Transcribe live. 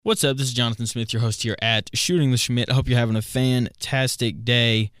What's up? This is Jonathan Smith, your host here at Shooting the Schmidt. I hope you're having a fantastic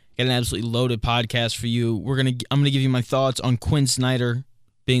day. Got an absolutely loaded podcast for you. I'm gonna give you my thoughts on Quin Snyder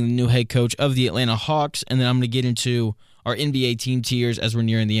being the new head coach of the Atlanta Hawks, and then I'm gonna get into our NBA team tiers as we're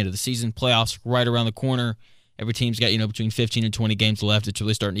nearing the end of the season. Playoffs right around the corner. Every team's got between 15 and 20 games left. It's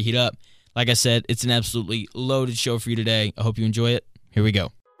really starting to heat up. Like I said, it's an absolutely loaded show for you today. I hope you enjoy it. Here we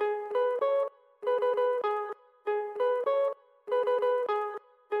go.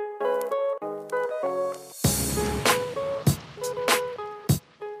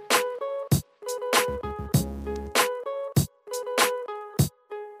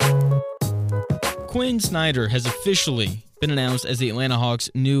 Quin Snyder has officially been announced as the Atlanta Hawks'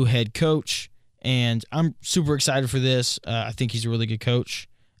 new head coach, and I'm super excited for this. I think he's a really good coach.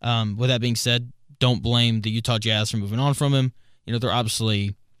 With that being said, don't blame the Utah Jazz for moving on from him. They're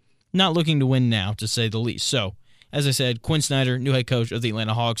obviously not looking to win now, to say the least. So, as I said, Quin Snyder, new head coach of the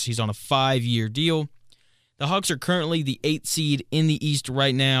Atlanta Hawks. He's on a 5-year deal. The Hawks are currently the 8th seed in the East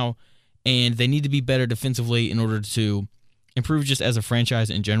right now, and they need to be better defensively in order to improve just as a franchise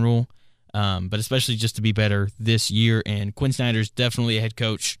in general. But especially just to be better this year, and Quin Snyder's definitely a head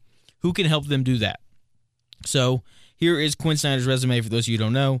coach who can help them do that. So here is Quin Snyder's resume for those of you who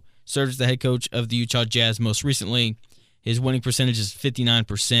don't know. Served as the head coach of the Utah Jazz most recently. His winning percentage is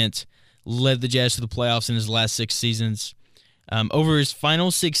 59%. Led the Jazz to the playoffs in his last 6 seasons. Over his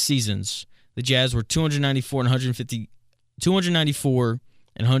final 6 seasons, the Jazz were 294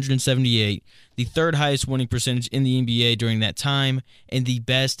 and 178, the third highest winning percentage in the NBA during that time, and the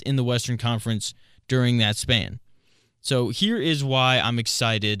best in the Western Conference during that span. So here is why I'm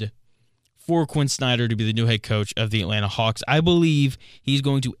excited for Quin Snyder to be the new head coach of the Atlanta Hawks. I believe he's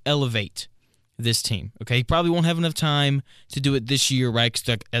going to elevate this team. Okay, he probably won't have enough time to do it this year, right?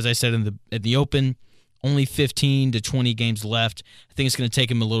 Because as I said in the open, only 15 to 20 games left. I think it's going to take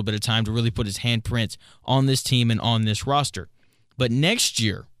him a little bit of time to really put his handprint on this team and on this roster. But next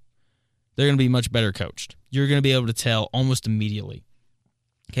year, they're going to be much better coached. You're going to be able to tell almost immediately.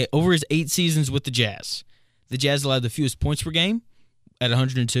 Okay, over his 8 seasons with the Jazz allowed the fewest points per game at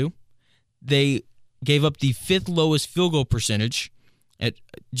 102. They gave up the 5th lowest field goal percentage at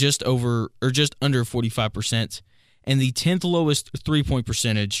just under 45%, and the 10th lowest three-point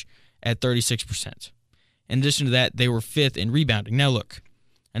percentage at 36%. In addition to that, they were 5th in rebounding. Now look,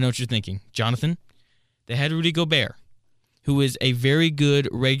 I know what you're thinking. Jonathan, they had Rudy Gobert, who is a very good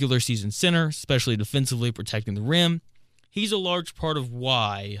regular season center, especially defensively protecting the rim. He's a large part of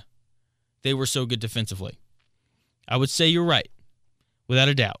why they were so good defensively. I would say you're right, without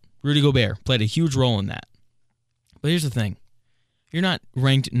a doubt. Rudy Gobert played a huge role in that. But here's the thing. You're not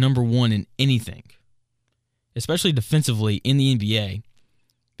ranked number 1 in anything, especially defensively in the NBA,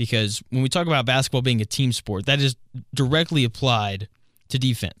 because when we talk about basketball being a team sport, that is directly applied to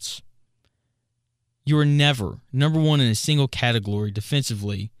defense. You are never number 1 in a single category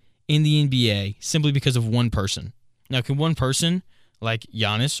defensively in the NBA simply because of one person. Now, can one person, like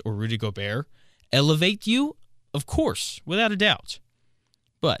Giannis or Rudy Gobert, elevate you? Of course, without a doubt.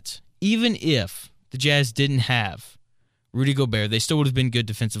 But even if the Jazz didn't have Rudy Gobert, they still would have been good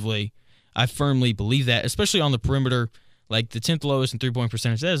defensively. I firmly believe that, especially on the perimeter. Like the 10th lowest in three-point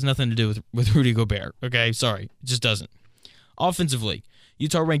percentage, that has nothing to do with Rudy Gobert. Okay, sorry, it just doesn't. Offensively,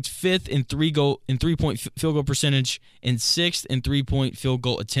 Utah ranked 5th in three-point field goal percentage and 6th in three-point field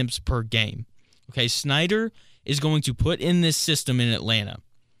goal attempts per game. Okay, Snyder is going to put in this system in Atlanta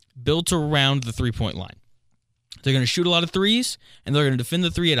built around the three-point line. They're going to shoot a lot of threes, and they're going to defend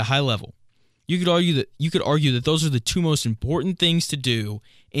the three at a high level. You could argue that those are the 2 most important things to do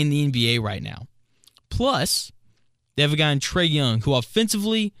in the NBA right now. Plus, they have a guy in Trae Young who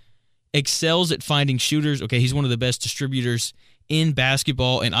offensively excels at finding shooters. Okay, he's one of the best distributors in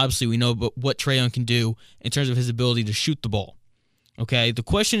basketball, and obviously we know what Trae Young can do in terms of his ability to shoot the ball. Okay, the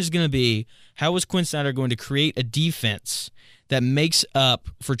question is going to be, how is Quin Snyder going to create a defense that makes up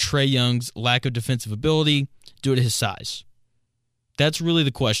for Trae Young's lack of defensive ability due to his size? That's really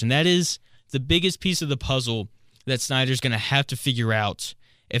the question. That is the biggest piece of the puzzle that Snyder's going to have to figure out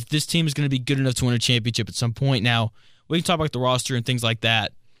if this team is going to be good enough to win a championship at some point. Now, we can talk about the roster and things like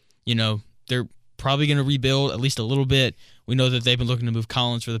that. They're probably going to rebuild at least a little bit. We know that they've been looking to move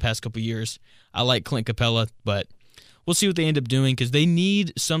Collins for the past couple of years. I like Clint Capella, but we'll see what they end up doing because they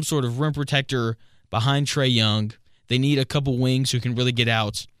need some sort of rim protector behind Trae Young. They need a couple wings who can really get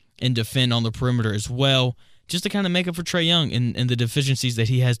out and defend on the perimeter as well, just to kind of make up for Trae Young and the deficiencies that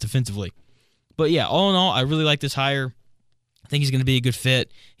he has defensively. But yeah, all in all, I really like this hire. I think he's going to be a good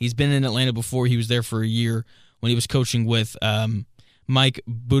fit. He's been in Atlanta before. He was there for a year when he was coaching with Mike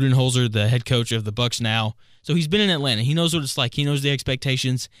Budenholzer, the head coach of the Bucks now. So he's been in Atlanta. He knows what it's like. He knows the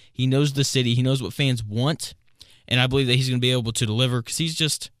expectations. He knows the city. He knows what fans want. And I believe that he's going to be able to deliver because he's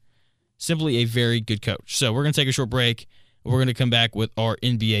just simply a very good coach. So we're going to take a short break. We're going to come back with our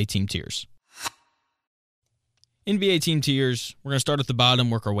NBA team tiers. NBA team tiers, we're going to start at the bottom,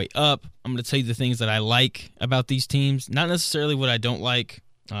 work our way up. I'm going to tell you the things that I like about these teams, not necessarily what I don't like,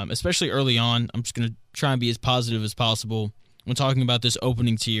 especially early on. I'm just going to try and be as positive as possible when talking about this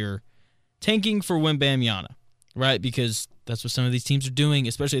opening tier. Tanking for Wembanyama, right? Because that's what some of these teams are doing,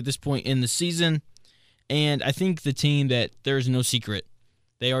 especially at this point in the season. And I think the team that there is no secret,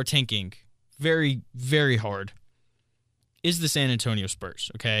 they are tanking very, very hard, is the San Antonio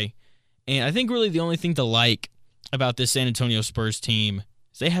Spurs, okay? And I think really the only thing to like about this San Antonio Spurs team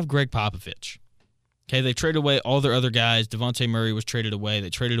is they have Greg Popovich. Okay, they traded away all their other guys. Devontae Murray was traded away. They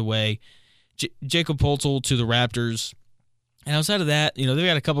traded away Jakob Poeltl to the Raptors. And outside of that, they've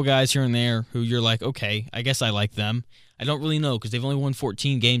got a couple guys here and there who you're like, okay, I guess I like them. I don't really know because they've only won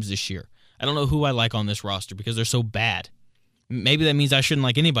 14 games this year. I don't know who I like on this roster because they're so bad. Maybe that means I shouldn't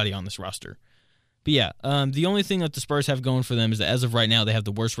like anybody on this roster. But yeah, the only thing that the Spurs have going for them is that as of right now, they have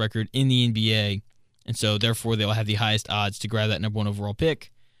the worst record in the NBA. And so, therefore, they'll have the highest odds to grab that number 1 overall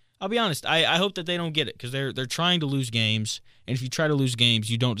pick. I'll be honest, I hope that they don't get it because they're trying to lose games. And if you try to lose games,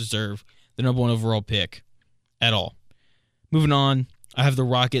 you don't deserve the number 1 overall pick at all. Moving on, I have the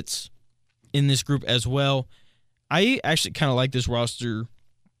Rockets in this group as well. I actually kind of like this roster.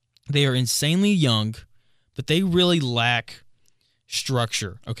 They are insanely young, but they really lack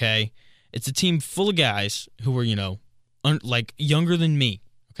structure, okay? It's a team full of guys who are, younger than me.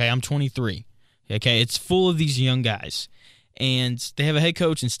 Okay, I'm 23. Okay, it's full of these young guys. And they have a head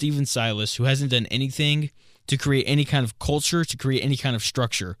coach in Steven Silas who hasn't done anything to create any kind of culture, to create any kind of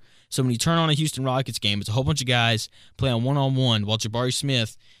structure. So when you turn on a Houston Rockets game, it's a whole bunch of guys playing one-on-one while Jabari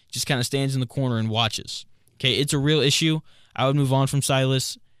Smith just kind of stands in the corner and watches. Okay, it's a real issue. I would move on from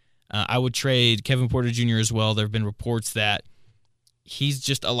Silas. I would trade Kevin Porter Jr. as well. There have been reports that he's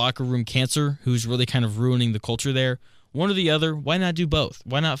just a locker room cancer who's really kind of ruining the culture there. One or the other, why not do both?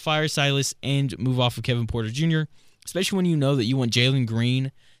 Why not fire Silas and move off of Kevin Porter Jr., especially when you know that you want Jalen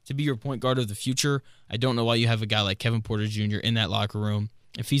Green to be your point guard of the future? I don't know why you have a guy like Kevin Porter Jr. in that locker room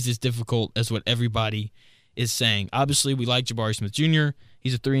if he's as difficult as what everybody is saying. Obviously, we like Jabari Smith Jr.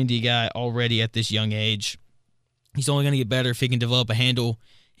 He's a 3-and-D guy already at this young age. He's only going to get better if he can develop a handle.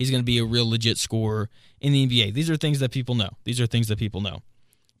 He's going to be a real legit scorer in the NBA. These are things that people know.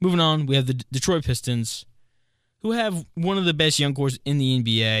 Moving on, we have the Detroit Pistons, who have one of the best young cores in the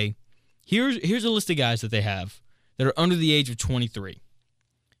NBA. Here's a list of guys that they have that are under the age of 23.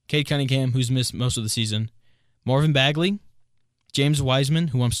 Cade Cunningham, who's missed most of the season. Marvin Bagley. James Wiseman,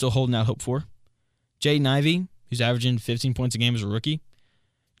 who I'm still holding out hope for. Jaden Ivey, who's averaging 15 points a game as a rookie.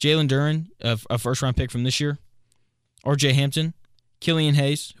 Jalen Duren, a first-round pick from this year. R.J. Hampton. Killian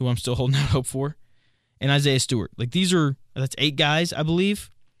Hayes, who I'm still holding out hope for. And Isaiah Stewart. That's 8 guys, I believe,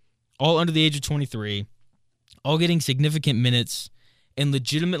 all under the age of 23. All getting significant minutes and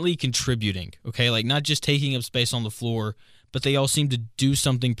legitimately contributing, okay? Not just taking up space on the floor, but they all seem to do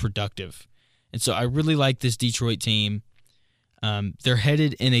something productive. And so I really like this Detroit team. They're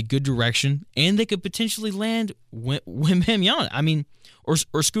headed in a good direction, and they could potentially land Wembanyama.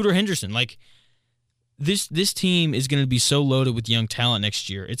 Or Scooter Henderson. This team is going to be so loaded with young talent next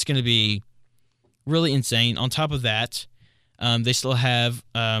year. It's going to be really insane. On top of that, they still have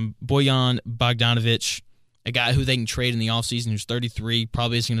Bojan Bogdanovic, a guy who they can trade in the offseason who's 33,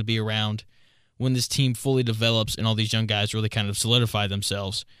 probably isn't going to be around when this team fully develops and all these young guys really kind of solidify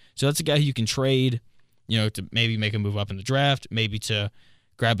themselves. So that's a guy who you can trade, to maybe make a move up in the draft, maybe to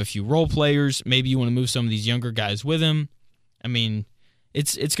grab a few role players. Maybe you want to move some of these younger guys with him.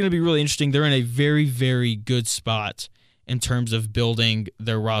 It's going to be really interesting. They're in a very, very good spot in terms of building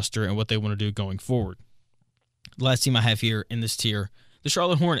their roster and what they want to do going forward. The last team I have here in this tier, the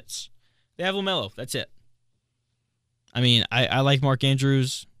Charlotte Hornets. They have LaMelo. That's it. I like Mark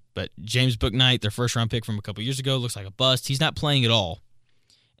Andrews, but James Bouknight, their first-round pick from a couple years ago, looks like a bust. He's not playing at all.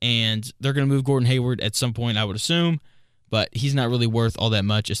 And they're going to move Gordon Hayward at some point, I would assume, but he's not really worth all that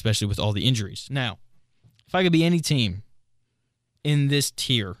much, especially with all the injuries. Now, if I could be any team in this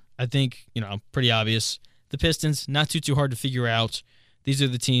tier, I think, pretty obvious. The Pistons, not too hard to figure out. These are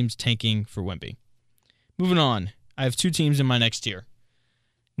the teams tanking for Wemby. Moving on, I have 2 teams in my next tier.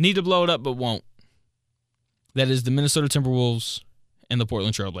 Need to blow it up, but won't. That is the Minnesota Timberwolves and the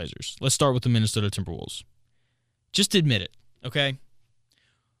Portland Trail Blazers. Let's start with the Minnesota Timberwolves. Just admit it, okay?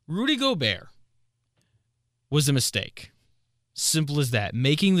 Rudy Gobert was a mistake. Simple as that.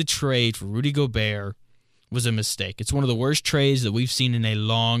 Making the trade for Rudy Gobert was a mistake. It's one of the worst trades that we've seen in a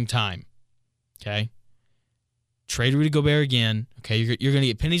long time, okay? trade Rudy Gobert again. Okay, you're going to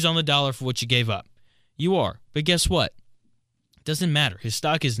get pennies on the dollar for what you gave up. You are. But guess what? It doesn't matter. His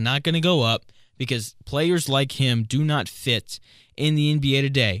stock is not going to go up because players like him do not fit in the NBA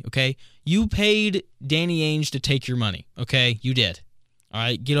today, okay? You paid Danny Ainge to take your money, okay? You did. All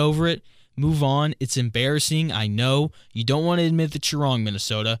right, get over it. Move on. It's embarrassing. I know. You don't want to admit that you're wrong,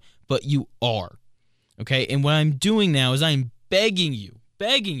 Minnesota, but you are, okay? And what I'm doing now is I'm begging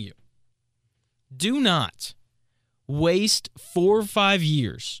you, do not waste 4 or 5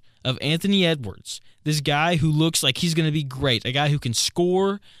 years of Anthony Edwards, this guy who looks like he's going to be great, a guy who can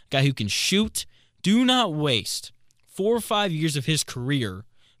score, a guy who can shoot. Do not waste 4 or 5 years of his career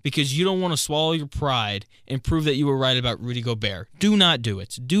because you don't want to swallow your pride and prove that you were right about Rudy Gobert. Do not do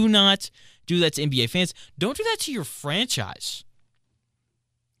it. Do not do that to NBA fans. Don't do that to your franchise.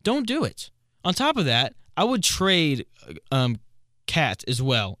 Don't do it. On top of that, I would trade Cat as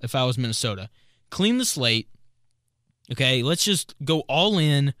well if I was Minnesota. Clean the slate. Okay, let's just go all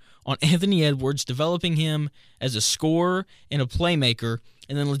in on Anthony Edwards, developing him as a scorer and a playmaker,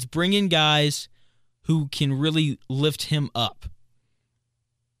 and then let's bring in guys who can really lift him up.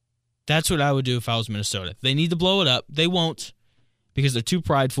 That's what I would do if I was Minnesota. They need to blow it up. They won't because they're too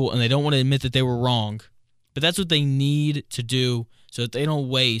prideful and they don't want to admit that they were wrong. But that's what they need to do so that they don't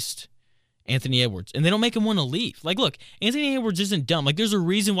waste Anthony Edwards. And they don't make him want to leave. Like, look, Anthony Edwards isn't dumb. Like, there's a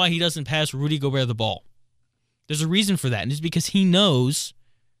reason why he doesn't pass Rudy Gobert the ball. There's a reason for that, and it's because he knows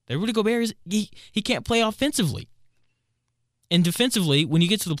that Rudy Gobert he can't play offensively. And defensively, when you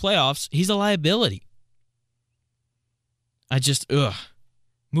get to the playoffs, he's a liability.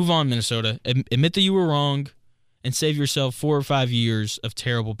 Move on, Minnesota. Admit that you were wrong and save yourself 4 or 5 years of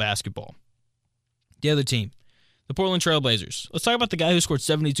terrible basketball. The other team, the Portland Trail Blazers. Let's talk about the guy who scored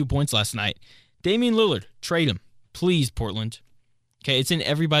 72 points last night. Damian Lillard. Trade him. Please, Portland. Okay, it's in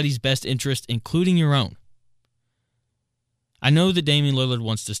everybody's best interest, including your own. I know that Damian Lillard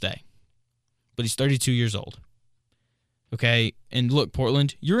wants to stay, but he's 32 years old. Okay, and look,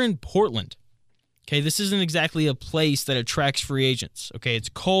 Portland, you're in Portland. Okay, this isn't exactly a place that attracts free agents. Okay, it's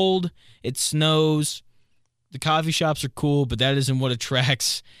cold, it snows, the coffee shops are cool, but that isn't what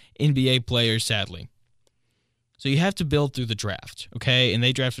attracts NBA players, sadly. So you have to build through the draft, okay? And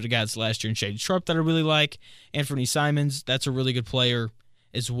they drafted a guy last year in Shady Sharp that I really like. Anthony Simons, that's a really good player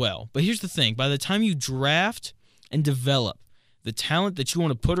as well. But here's the thing. By the time you draft and develop the talent that you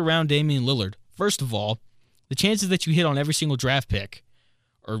want to put around Damian Lillard, first of all, the chances that you hit on every single draft pick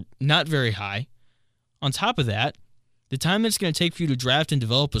are not very high. On top of that, the time that it's going to take for you to draft and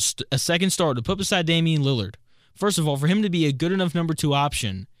develop a second star to put beside Damian Lillard, first of all, for him to be a good enough number 2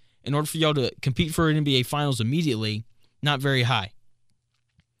 option in order for y'all to compete for an NBA Finals immediately, not very high.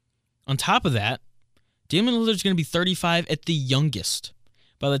 On top of that, Damian Lillard's going to be 35 at the youngest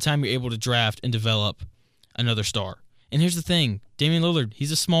by the time you're able to draft and develop another star. And here's the thing, Damian Lillard,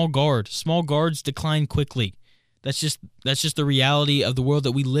 he's a small guard. Small guards decline quickly. That's just the reality of the world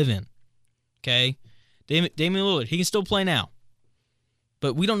that we live in. Okay? Damian Lillard, he can still play now.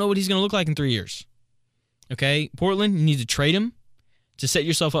 But we don't know what he's going to look like in 3 years. Okay? Portland, you need to trade him to set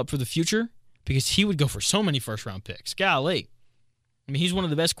yourself up for the future because he would go for so many first-round picks. Golly. I mean, he's one of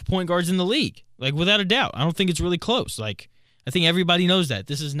the best point guards in the league. Like, without a doubt. I don't think it's really close. Like, I think everybody knows that.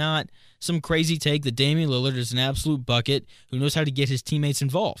 This is not some crazy take that Damian Lillard is an absolute bucket who knows how to get his teammates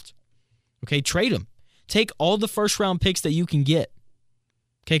involved. Okay, trade him. Take all the first-round picks that you can get.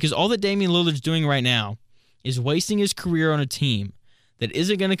 Okay, because all that Damian Lillard's doing right now is wasting his career on a team that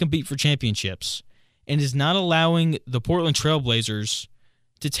isn't going to compete for championships and is not allowing the Portland Trail Blazers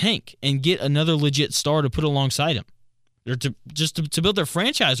to tank and get another legit star to put alongside him or to build their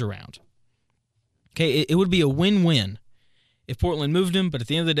franchise around. Okay, it would be a win-win if Portland moved him, but at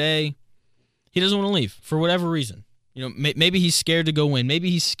the end of the day, he doesn't want to leave for whatever reason. You know, maybe he's scared to go win. Maybe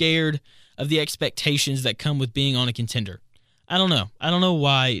he's scared of the expectations that come with being on a contender. I don't know. I don't know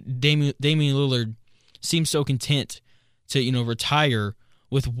why Damian Lillard seems so content to, retire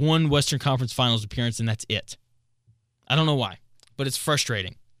with one Western Conference Finals appearance, and that's it. I don't know why, but it's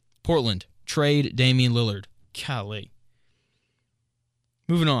frustrating. Portland, trade Damian Lillard. Golly.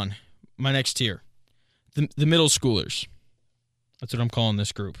 Moving on, my next tier, the middle schoolers. That's what I'm calling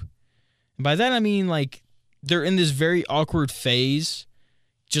this group. And by that I mean, like, they're in this very awkward phase,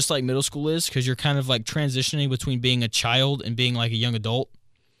 just like middle school is, because you're kind of like transitioning between being a child and being like a young adult.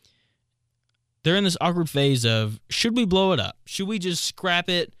 They're in this awkward phase of, should we blow it up? Should we just scrap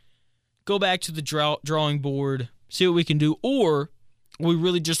it, go back to the drawing board, see what we can do, or are we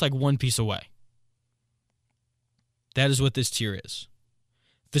really just like one piece away? That is what this tier is.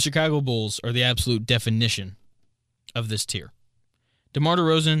 The Chicago Bulls are the absolute definition of this tier. DeMar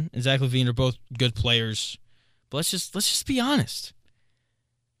DeRozan and Zach LaVine are both good players, But let's just be honest.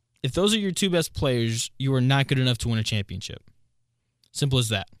 If those are your two best players, you are not good enough to win a championship. Simple as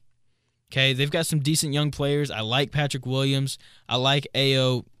that. Okay, they've got some decent young players. I like Patrick Williams. I like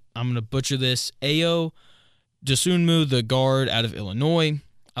Ayo. I'm going to butcher this. Ayo Dosunmu, the guard out of Illinois.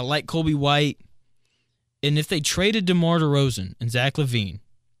 I like Colby White. And if they traded DeMar DeRozan and Zach LaVine,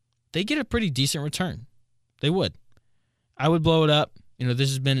 they get a pretty decent return. They would. I would blow it up. This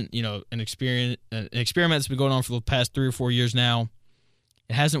has been, an experiment that's been going on for the past 3 or 4 years now.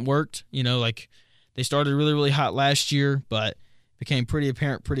 It hasn't worked. They started really, really hot last year, but became pretty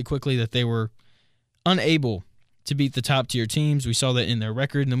apparent pretty quickly that they were unable to beat the top-tier teams. We saw that in their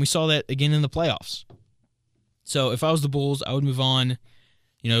record, and then we saw that again in the playoffs. So if I was the Bulls, I would move on,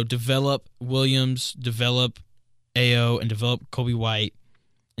 develop Williams, develop Ayo, and develop Colby White.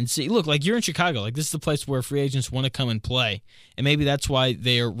 And see, look, you're in Chicago. This is the place where free agents want to come and play. And maybe that's why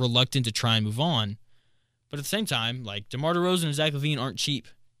they're reluctant to try and move on. But at the same time, DeMar DeRozan and Zach LaVine aren't cheap.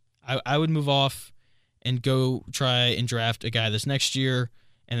 I would move off and go try and draft a guy this next year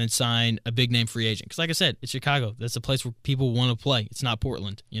and then sign a big-name free agent. Because like I said, it's Chicago. That's a place where people want to play. It's not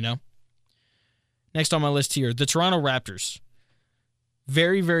Portland, Next on my list here, the Toronto Raptors.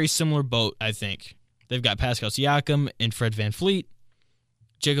 Very, very similar boat, I think. They've got Pascal Siakam and Fred VanVleet.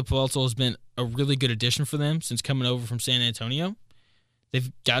 Jakob Poeltl has been a really good addition for them since coming over from San Antonio.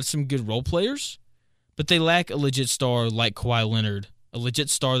 They've got some good role players, but they lack a legit star like Kawhi Leonard, a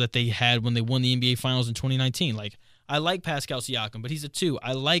legit star that they had when they won the NBA Finals in 2019. I like Pascal Siakam, but he's a 2.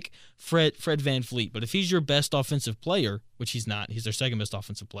 I like Fred VanVleet, but if he's your best offensive player, which he's not, he's their second best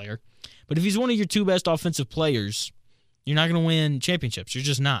offensive player, but if he's one of your 2 best offensive players, you're not going to win championships. You're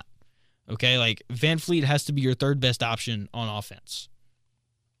just not. Okay? VanVleet has to be your 3rd best option on offense.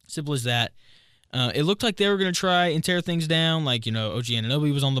 Simple as that. It looked like they were going to try and tear things down. OG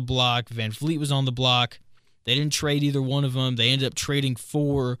Anunoby was on the block. VanVleet was on the block. They didn't trade either one of them. They ended up trading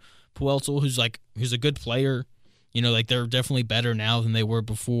for Poeltl, who's a good player. They're definitely better now than they were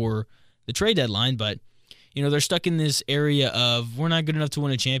before the trade deadline. But, they're stuck in this area of we're not good enough to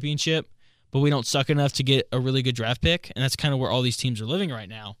win a championship, but we don't suck enough to get a really good draft pick. And that's kind of where all these teams are living right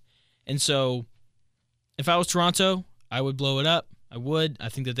now. And so if I was Toronto, I would blow it up. I would. I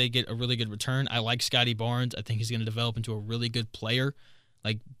think that they get a really good return. I like Scotty Barnes. I think he's going to develop into a really good player.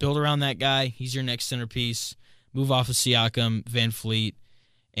 Build around that guy. He's your next centerpiece. Move off of Siakam, VanVleet,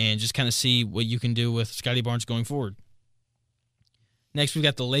 and just kind of see what you can do with Scotty Barnes going forward. Next, we've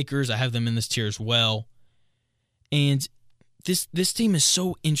got the Lakers. I have them in this tier as well. And this team is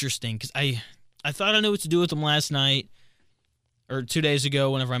so interesting because I thought I knew what to do with them last night or 2 days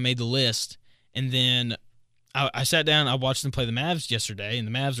ago whenever I made the list. And then I sat down, I watched them play the Mavs yesterday, and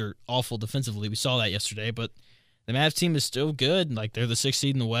the Mavs are awful defensively. We saw that yesterday, but the Mavs team is still good. They're the 6th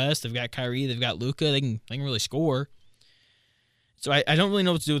seed in the West. They've got Kyrie. They've got Luka. They can really score. So I don't really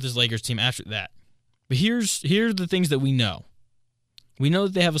know what to do with this Lakers team after that. But here are the things that we know. We know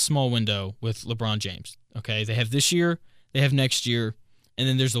that they have a small window with LeBron James. Okay, they have this year, they have next year, and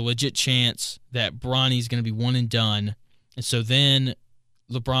then there's a legit chance that Bronny's going to be one and done. And so then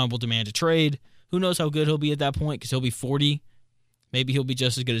LeBron will demand a trade. Who knows how good he'll be at that point because he'll be 40. Maybe he'll be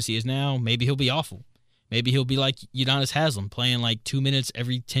just as good as he is now. Maybe he'll be awful. Maybe he'll be like Udonis Haslem, playing 2 minutes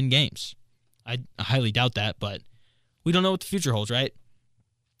every 10 games. I highly doubt that, but we don't know what the future holds, right?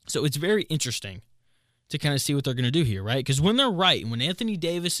 So it's very interesting to kind of see what they're going to do here, right? Because when they're right, when Anthony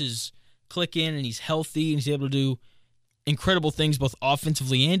Davis is clicking and he's healthy and he's able to do incredible things both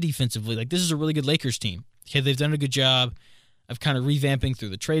offensively and defensively, this is a really good Lakers team. Okay, they've done a good job of kind of revamping through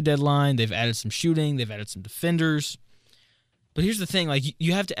the trade deadline. They've added some shooting. They've added some defenders. But here's the thing,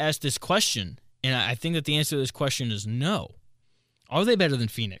 you have to ask this question, and I think that the answer to this question is no. Are they better than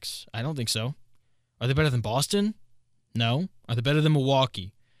Phoenix? I don't think so. Are they better than Boston? No. Are they better than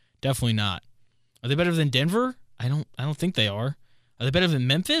Milwaukee? Definitely not. Are they better than Denver? I don't think they are. Are they better than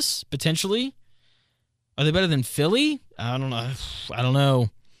Memphis? Potentially. Are they better than Philly? I don't know.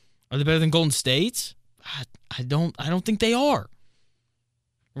 Are they better than Golden State? I don't think they are.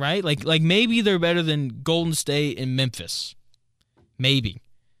 Right? Maybe they're better than Golden State and Memphis. Maybe.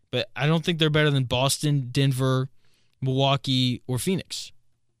 But I don't think they're better than Boston, Denver, Milwaukee, or Phoenix.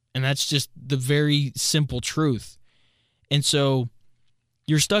 And that's just the very simple truth. And so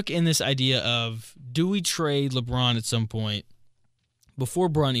you're stuck in this idea of, do we trade LeBron at some point before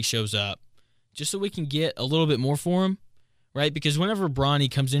Bronny shows up just so we can get a little bit more for him? Right? Because whenever Bronny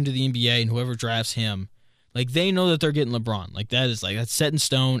comes into the NBA and whoever drafts him, they know that they're getting LeBron. That's set in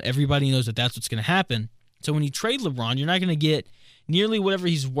stone. Everybody knows that that's what's going to happen. So when you trade LeBron, you're not going to get nearly whatever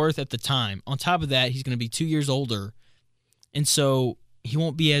he's worth at the time. On top of that, he's going to be 2 years older. And so he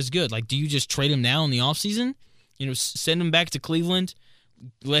won't be as good. Do you just trade him now in the offseason? Send him back to Cleveland,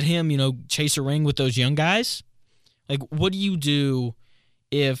 let him, chase a ring with those young guys. Like, what do you do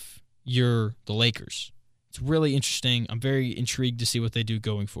if you're the Lakers? It's really interesting. I'm very intrigued to see what they do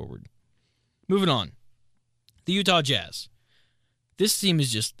going forward. Moving on. The Utah Jazz. This team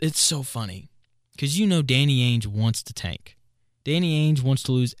is it's so funny because Danny Ainge wants to tank. Danny Ainge wants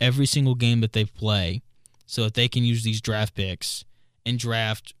to lose every single game that they play so that they can use these draft picks and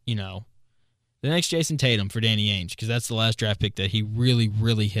draft, the next Jason Tatum for Danny Ainge, because that's the last draft pick that he really,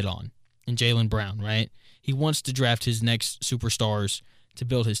 really hit on. And Jaylen Brown, right? He wants to draft his next superstars to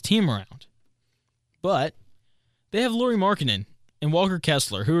build his team around. But they have Lauri Markkanen and Walker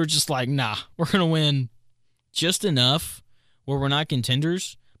Kessler, who are just like, nah, we're going to win just enough where we're not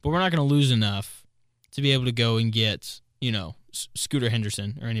contenders, but we're not going to lose enough to be able to go and get, Scooter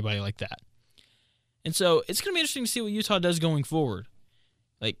Henderson or anybody like that. And so it's going to be interesting to see what Utah does going forward.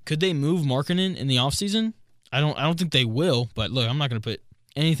 Like, could they move Markkanen in the offseason? I don't think they will, but look, I'm not going to put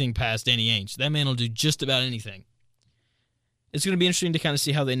anything past Danny Ainge. That man will do just about anything. It's going to be interesting to kind of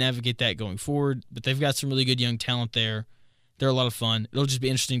see how they navigate that going forward, but they've got some really good young talent there. They're a lot of fun. It'll just be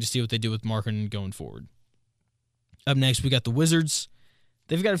interesting to see what they do with Markkanen going forward. Up next, we got the Wizards.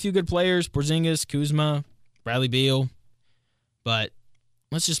 They've got a few good players, Porzingis, Kuzma, Bradley Beal, but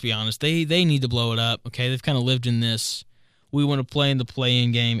let's just be honest, they need to blow it up, okay? They've kind of lived in this, we want to play in the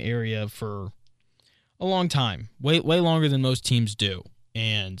play-in game area for a long time, way longer than most teams do.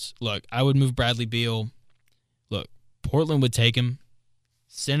 And look, I would move Bradley Beal. Look, Portland would take him.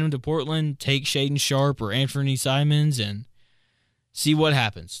 Send him to Portland, take Shaedon Sharpe or Anthony Simons, and see what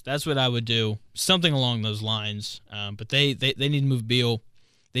happens. That's what I would do, something along those lines. But they need to move Beal.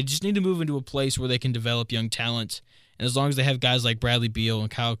 They just need to move into a place where they can develop young talent. And as long as they have guys like Bradley Beal and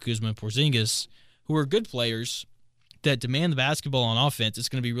Kyle Kuzma and Porzingis, who are good players that demand the basketball on offense, it's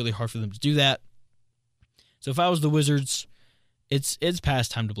going to be really hard for them to do that. So if I was the Wizards, it's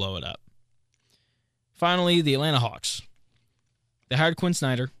past time to blow it up. Finally, the Atlanta Hawks. They hired Quin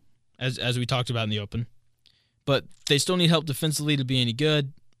Snyder, as we talked about in the open, but they still need help defensively to be any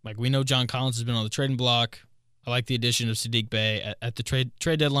good. Like, we know John Collins has been on the trading block. I like the addition of Sadiq Bey at the trade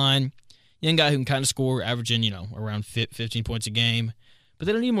deadline. Young guy who can kind of score, averaging, around 15 points a game. But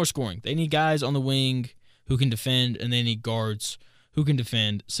they don't need more scoring. They need guys on the wing who can defend, and they need guards who can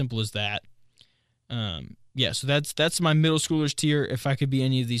defend. Simple as that. So that's my middle schoolers tier. If I could be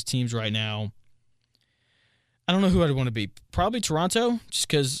any of these teams right now, I don't know who I'd want to be. Probably Toronto, just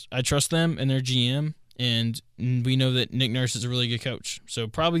because I trust them and their GM, and we know that Nick Nurse is a really good coach. So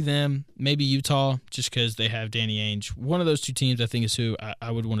probably them, maybe Utah, just because they have Danny Ainge. One of those two teams I think is who I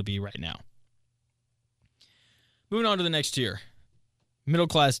would want to be right now. Moving on to the next tier,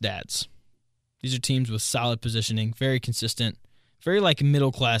 middle-class dads. These are teams with solid positioning, very consistent, very like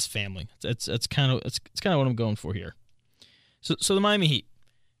middle-class family. That's kind of what I'm going for here. So the Miami Heat,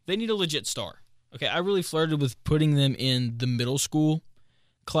 they need a legit star. Okay, I really flirted with putting them in the middle school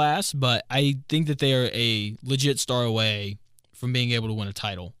class, but I think that they are a legit star away from being able to win a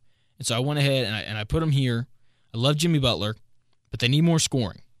title. And so I went ahead and I put them here. I love Jimmy Butler, but they need more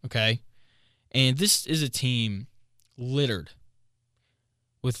scoring, okay? And this is a team littered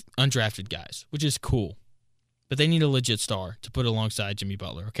with undrafted guys, which is cool. But they need a legit star to put alongside Jimmy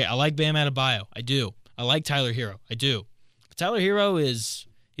Butler. Okay, I like Bam Adebayo. I do. I like Tyler Hero. I do. But Tyler Hero he's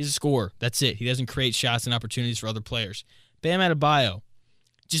a scorer. That's it. He doesn't create shots and opportunities for other players. Bam Adebayo,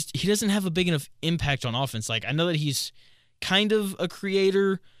 he doesn't have a big enough impact on offense. Like, I know that he's kind of a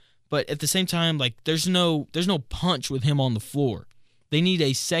creator, but at the same time, like, there's no punch with him on the floor. They need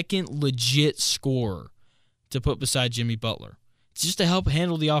a second legit scorer to put beside Jimmy Butler. It's just to help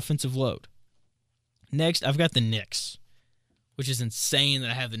handle the offensive load. Next, I've got the Knicks, which is insane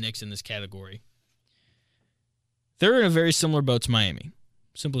that I have the Knicks in this category. They're in a very similar boat to Miami.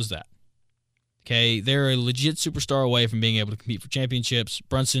 Simple as that. Okay, they're a legit superstar away from being able to compete for championships.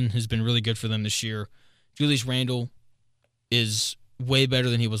 Brunson has been really good for them this year. Julius Randle is way better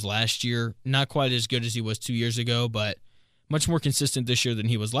than he was last year. Not quite as good as he was 2 years ago, but much more consistent this year than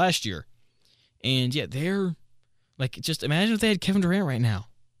he was last year. And yeah, they're like, just imagine if they had Kevin Durant right now.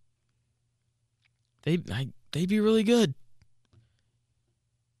 They'd be really good.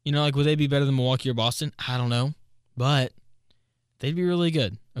 Like, would they be better than Milwaukee or Boston? I don't know, but they'd be really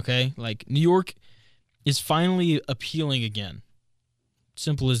good. Okay, like, New York is finally appealing again.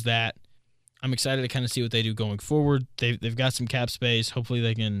 Simple as that. I'm excited to kind of see what they do going forward. They've got some cap space. Hopefully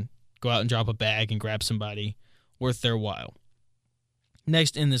they can go out and drop a bag and grab somebody worth their while.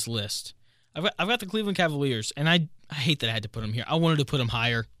 Next in this list, I've got the Cleveland Cavaliers, and I hate that I had to put them here. I wanted to put them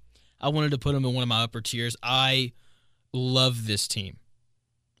higher. I wanted to put them in one of my upper tiers. I love this team.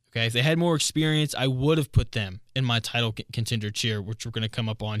 Okay, if they had more experience, I would have put them in my title contender tier, which we're going to come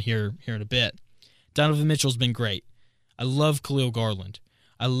up on here in a bit. Donovan Mitchell's been great. I love Khalil Garland.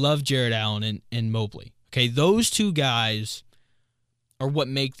 I love Jared Allen and Mobley. Okay, those two guys are what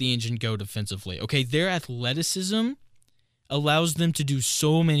make the engine go defensively. Okay, their athleticism allows them to do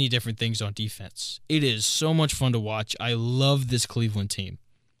so many different things on defense. It is so much fun to watch. I love this Cleveland team.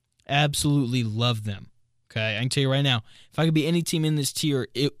 Absolutely love them. Okay, I can tell you right now, if I could be any team in this tier,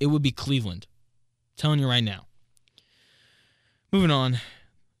 it would be Cleveland. I'm telling you right now. Moving on,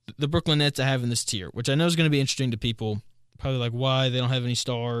 the Brooklyn Nets I have in this tier, which I know is going to be interesting to people. Probably like, why? They don't have any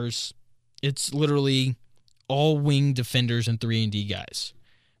stars. It's literally all wing defenders and 3-and-D guys,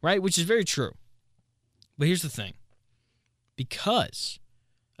 right? Which is very true. But here's the thing. Because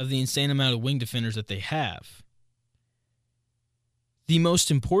of the insane amount of wing defenders that they have, the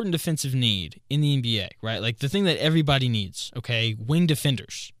most important defensive need in the NBA, right? Like the thing that everybody needs, okay? Wing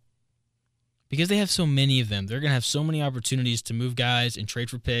defenders. Because they have so many of them, they're going to have so many opportunities to move guys and trade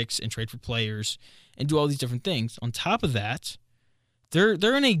for picks and trade for players and do all these different things. On top of that, they're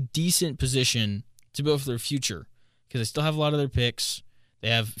in a decent position to build for their future because they still have a lot of their picks. They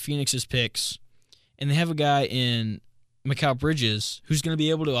have Phoenix's picks, and they have a guy in Mikal Bridges who's going to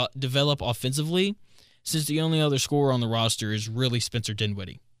be able to develop offensively since the only other scorer on the roster is really Spencer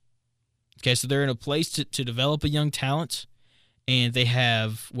Dinwiddie. Okay, so they're in a place to develop a young talent, and they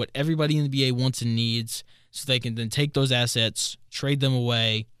have what everybody in the NBA wants and needs, so they can then take those assets, trade them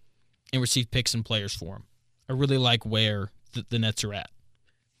away, and receive picks and players for them. I really like where the Nets are at.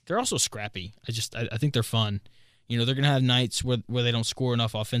 They're also scrappy. I think they're fun. You know, they're going to have nights where they don't score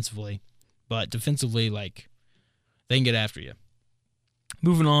enough offensively, but defensively, like, they can get after you.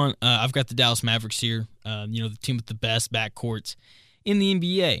 Moving on, I've got the Dallas Mavericks here. The team with the best backcourts in the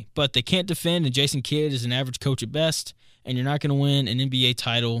NBA, but they can't defend, and Jason Kidd is an average coach at best, and you're not going to win an NBA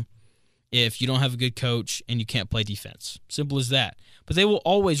title if you don't have a good coach and you can't play defense. Simple as that. But they will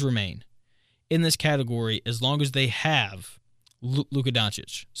always remain in this category as long as they have Luka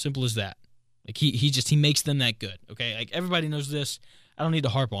Doncic. Simple as that. Like he makes them that good. Okay, like everybody knows this. I don't need to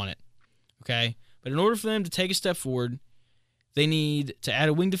harp on it. Okay, but in order for them to take a step forward, they need to add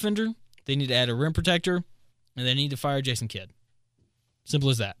a wing defender, they need to add a rim protector, and they need to fire Jason Kidd. Simple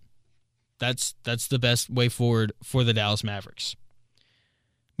as that. That's the best way forward for the Dallas Mavericks.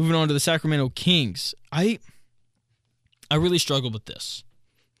 Moving on to the Sacramento Kings. I really struggle with this.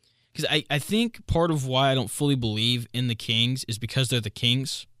 Because I think part of why I don't fully believe in the Kings is because they're the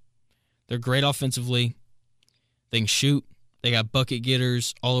Kings. They're great offensively. They can shoot. They got bucket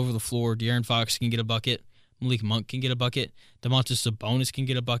getters all over the floor. De'Aaron Fox can get a bucket. Malik Monk can get a bucket. Domantas Sabonis can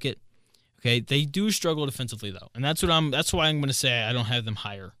get a bucket. Okay, they do struggle defensively though, and that's why I'm going to say I don't have them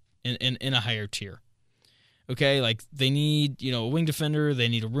higher in a higher tier. Okay, like they need a wing defender, they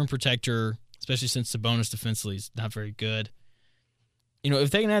need a rim protector, especially since Sabonis defensively is not very good.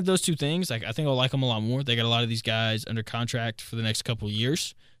 If they can add those two things, like I think I'll like them a lot more. They got a lot of these guys under contract for the next couple of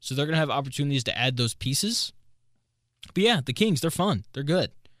years, so they're going to have opportunities to add those pieces. But yeah, the Kings, they're fun. They're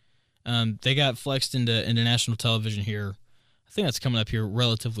good. They got flexed into national television here. I think that's coming up here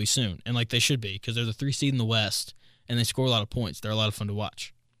relatively soon, and like they should be because they're the 3 seed in the West, and they score a lot of points. They're a lot of fun to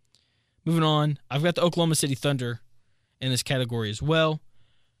watch. Moving on, I've got the Oklahoma City Thunder in this category as well.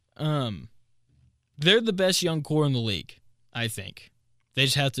 They're the best young core in the league, I think. They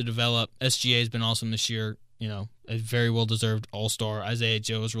just have to develop. SGA has been awesome this year. A very well-deserved all-star. Isaiah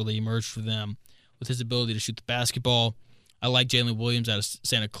Joe has really emerged for them with his ability to shoot the basketball. I like Jalen Williams out of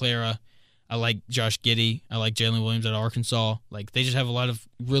Santa Clara. I like Josh Giddey. I like Jalen Williams out of Arkansas. Like, they just have a lot of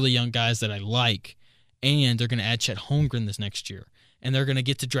really young guys that I like, and they're going to add Chet Holmgren this next year. And they're going to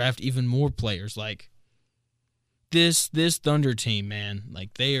get to draft even more players. Like, this Thunder team, man,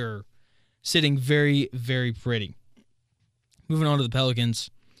 like, they are sitting very, very pretty. Moving on to the Pelicans,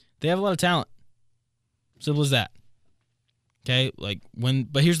 they have a lot of talent. Simple as that. Okay,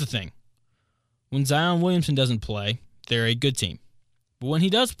 but here's the thing. When Zion Williamson doesn't play, they're a good team. But when he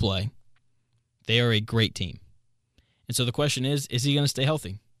does play, they are a great team. And so the question is he going to stay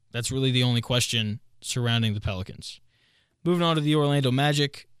healthy? That's really the only question surrounding the Pelicans. Moving on to the Orlando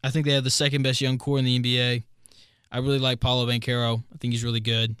Magic, I think they have the second best young core in the NBA. I really like Paolo Banchero. I think he's really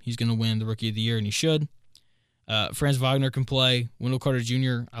good. He's going to win the Rookie of the Year, and he should. Franz Wagner can play. Wendell Carter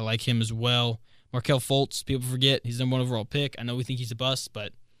Jr., I like him as well. Markelle Fultz, people forget, he's the #1 overall pick. I know we think he's a bust,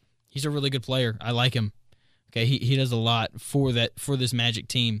 but he's a really good player. I like him. Okay, he does a lot for this Magic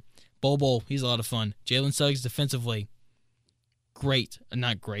team. Bol, he's a lot of fun. Jalen Suggs defensively, great.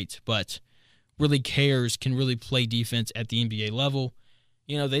 Not great, but really cares, can really play defense at the NBA level.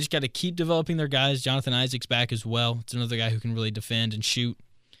 They just got to keep developing their guys. Jonathan Isaac's back as well. It's another guy who can really defend and shoot.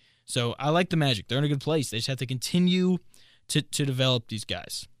 So I like the Magic. They're in a good place. They just have to continue to develop these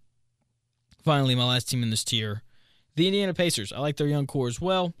guys. Finally, my last team in this tier, the Indiana Pacers. I like their young core as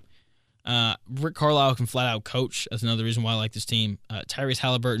well. Rick Carlisle can flat out coach. That's another reason why I like this team. Tyrese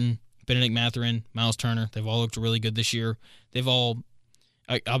Halliburton, Benedict Mathurin, Miles Turner. They've all looked really good this year. They've all,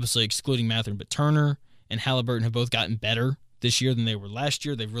 obviously excluding Mathurin, but Turner and Halliburton have both gotten better this year than they were last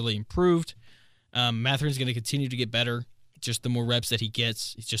year. They've really improved. Mathurin's going to continue to get better. Just the more reps that he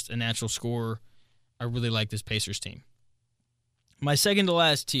gets, he's just a natural scorer. I really like this Pacers team. My second to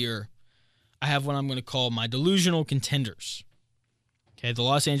last tier, I have what I'm going to call my delusional contenders. Okay, the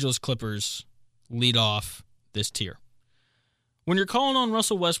Los Angeles Clippers lead off this tier. When you're calling on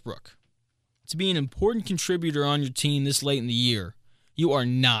Russell Westbrook to be an important contributor on your team this late in the year, you are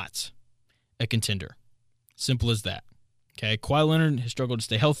not a contender. Simple as that. Okay, Kawhi Leonard has struggled to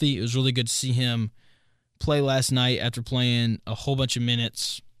stay healthy. It was really good to see him play last night after playing a whole bunch of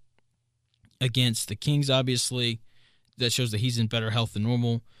minutes against the Kings, obviously. That shows that he's in better health than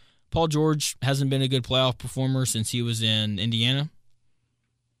normal. Paul George hasn't been a good playoff performer since he was in Indiana.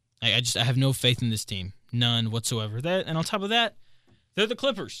 I have no faith in this team. None whatsoever. And on top of that, they're the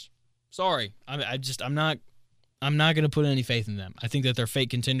Clippers. Sorry. I'm not going to put any faith in them. I think that they're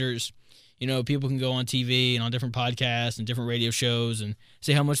fake contenders. You know, people can go on TV and on different podcasts and different radio shows and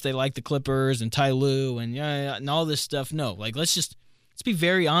say how much they like the Clippers and Ty Lue and all this stuff. No, let's be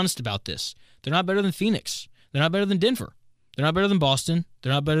very honest about this. They're not better than Phoenix. They're not better than Denver. They're not better than Boston.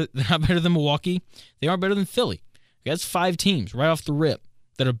 They're not better than Milwaukee. They aren't better than Philly. Okay, that's 5 teams right off the rip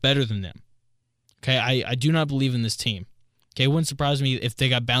that are better than them. Okay, I do not believe in this team. Okay, it wouldn't surprise me if they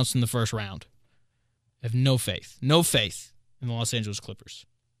got bounced in the first round. I have no faith in the Los Angeles Clippers.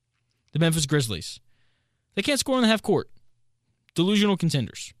 The Memphis Grizzlies. They can't score in the half court. Delusional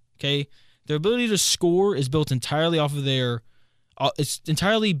contenders. Okay, their ability to score is built entirely off of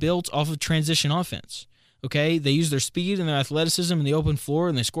transition offense. Okay, they use their speed and their athleticism in the open floor,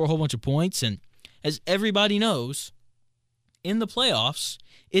 and they score a whole bunch of points. And as everybody knows, in the playoffs,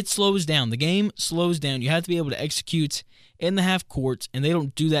 it slows down. The game slows down. You have to be able to execute in the half court, and they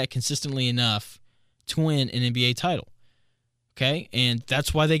don't do that consistently enough to win an NBA title. Okay, and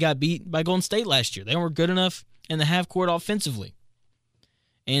that's why they got beat by Golden State last year. They weren't good enough in the half court offensively.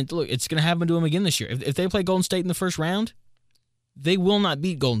 And look, it's going to happen to them again this year. If they play Golden State in the first round, they will not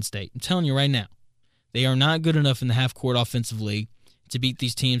beat Golden State. I'm telling you right now. They are not good enough in the half court offensively to beat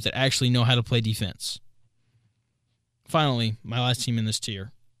these teams that actually know how to play defense. Finally, my last team in this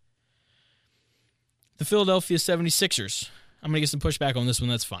tier, the Philadelphia 76ers. I'm going to get some pushback on this one.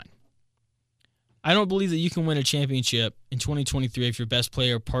 That's fine. I don't believe that you can win a championship in 2023 if your best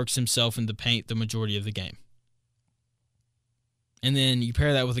player parks himself in the paint the majority of the game. And then you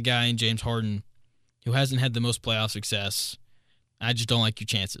pair that with a guy in James Harden who hasn't had the most playoff success. I just don't like your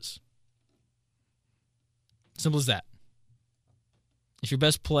chances. Simple as that. If your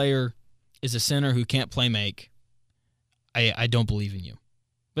best player is a center who can't play make, I don't believe in you.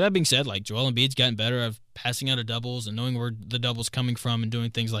 But that being said, Joel Embiid's gotten better at passing out of doubles and knowing where the double's coming from and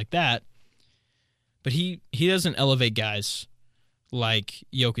doing things like that. But he doesn't elevate guys like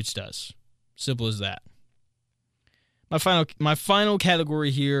Jokic does. Simple as that. My final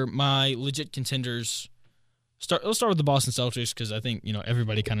category here, my legit contenders. Let's start with the Boston Celtics because I think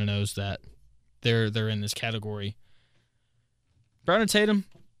everybody kind of knows that they're in this category. Brown and Tatum,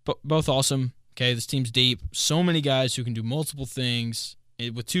 both awesome. Okay, this team's deep. So many guys who can do multiple things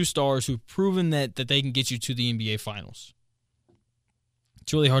with 2 stars who've proven that they can get you to the NBA Finals.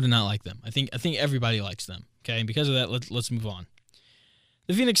 It's really hard to not like them. I think everybody likes them. Okay, and because of that, let's move on.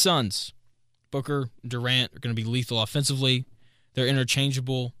 The Phoenix Suns, Booker, Durant are going to be lethal offensively. They're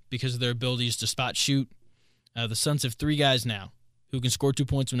interchangeable because of their abilities to spot shoot. The Suns have 3 guys now who can score 2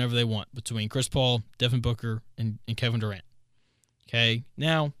 points whenever they want between Chris Paul, Devin Booker, and Kevin Durant. Okay,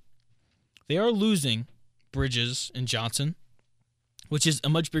 now they are losing Bridges and Johnson, which is a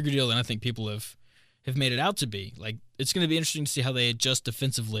much bigger deal than I think people have made it out to be. It's going to be interesting to see how they adjust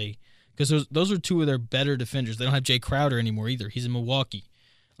defensively because those are 2 of their better defenders. They don't have Jay Crowder anymore either. He's in Milwaukee.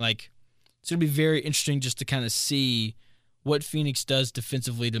 It's going to be very interesting just to kind of see what Phoenix does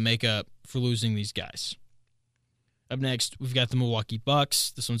defensively to make up for losing these guys. Up next, we've got the Milwaukee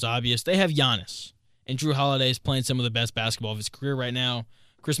Bucks. This one's obvious. They have Giannis, and Drew Holiday is playing some of the best basketball of his career right now.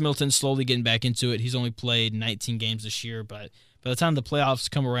 Chris Middleton's slowly getting back into it. He's only played 19 games this year, but by the time the playoffs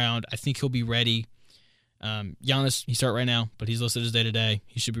come around, I think he'll be ready. Giannis, he start right now, but he's listed as day-to-day.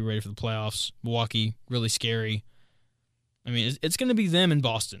 He should be ready for the playoffs. Milwaukee, really scary. I mean, it's going to be them in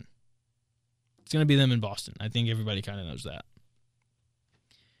Boston. It's going to be them in Boston. I think everybody kind of knows that.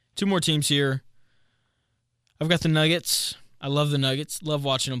 2 more teams here. I've got the Nuggets. I love the Nuggets. Love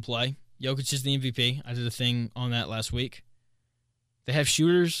watching them play. Jokic is the MVP. I did a thing on that last week. They have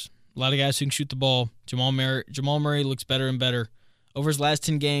shooters. A lot of guys who can shoot the ball. Jamal Murray looks better and better. Over his last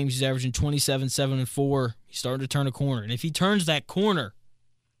 10 games, he's averaging 27, 7, and 4. He's starting to turn a corner. And if he turns that corner,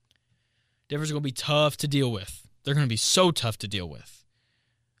 Denver's going to be tough to deal with. They're going to be so tough to deal with.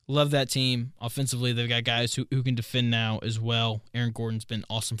 Love that team. Offensively, they've got guys who can defend now as well. Aaron Gordon's been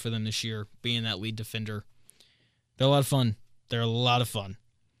awesome for them this year, being that lead defender. They're a lot of fun. They're a lot of fun.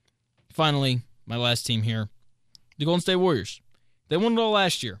 Finally, my last team here, the Golden State Warriors. They won it all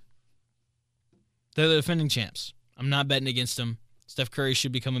last year. They're the defending champs. I'm not betting against them. Steph Curry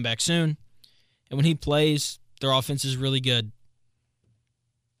should be coming back soon. And when he plays, their offense is really good.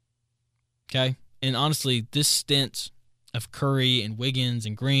 Okay? And honestly, this stint of Curry and Wiggins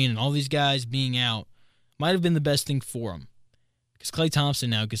and Green and all these guys being out might have been the best thing for them. Because Klay Thompson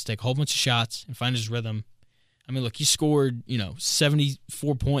now gets to take a whole bunch of shots and find his rhythm. I mean, look, he scored,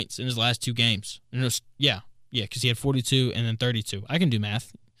 74 points in his last 2 games. Yeah, because he had 42 and then 32. I can do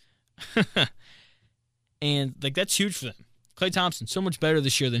math. And, that's huge for them. Klay Thompson, so much better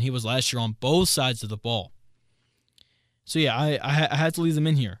this year than he was last year on both sides of the ball. So, yeah, I had to leave them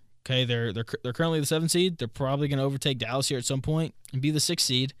in here. Okay, they're currently the 7th seed. They're probably going to overtake Dallas here at some point and be the 6th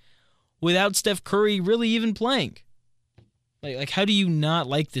seed without Steph Curry really even playing. Like how do you not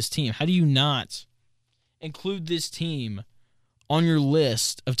like this team? How do you not include this team on your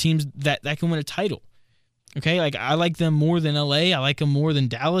list of teams that can win a title? Okay, I like them more than LA. I like them more than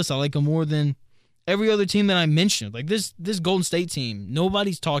Dallas. I like them more than every other team that I mentioned. This Golden State team,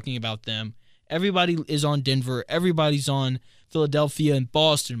 nobody's talking about them. Everybody is on Denver. Everybody's on Philadelphia and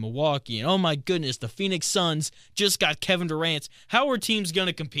Boston, Milwaukee. And oh my goodness, the Phoenix Suns just got Kevin Durant. How are teams going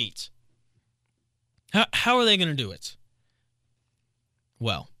to compete? How are they going to do it?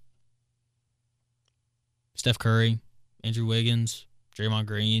 Well, Steph Curry, Andrew Wiggins, Draymond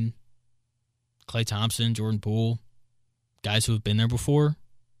Green, Klay Thompson, Jordan Poole, guys who have been there before,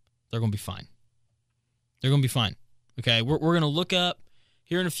 they're going to be fine. They're going to be fine. Okay, we're going to look up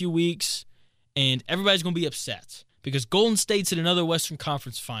here in a few weeks, and everybody's going to be upset because Golden State's in another Western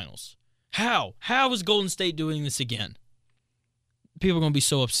Conference Finals. How? How is Golden State doing this again? People are going to be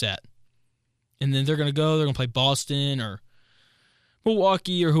so upset. And then they're going to play Boston or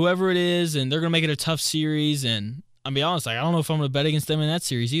Milwaukee or whoever it is, and they're going to make it a tough series. And I'll be honest, I don't know if I'm going to bet against them in that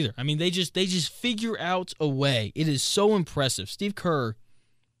series either. I mean, they just figure out a way. It is so impressive. Steve Kerr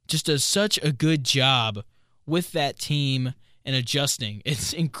just does such a good job with that team and adjusting.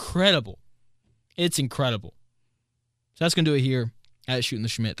 It's incredible. It's incredible. So that's going to do it here at Shooting the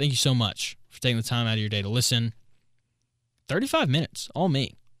Schmidt. Thank you so much for taking the time out of your day to listen. 35 minutes, all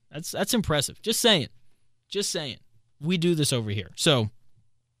me. That's impressive. Just saying. We do this over here. So,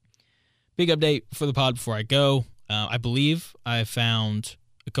 big update for the pod before I go. I believe I found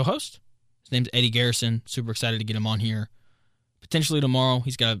a co-host. His name's Eddie Garrison. Super excited to get him on here. Potentially tomorrow.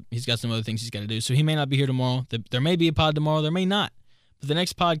 He's got some other things he's got to do, so he may not be here tomorrow. There may be a pod tomorrow. There may not. But the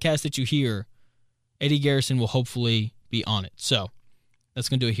next podcast that you hear, Eddie Garrison will hopefully be on it. So, that's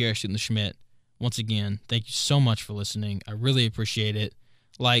going to do it here at Shooting the Schmidt. Once again, thank you so much for listening. I really appreciate it.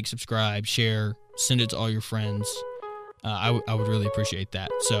 Like, subscribe, share, send it to all your friends. I would really appreciate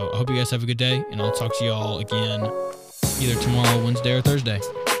that. So I hope you guys have a good day, and I'll talk to you all again either tomorrow, Wednesday, or Thursday.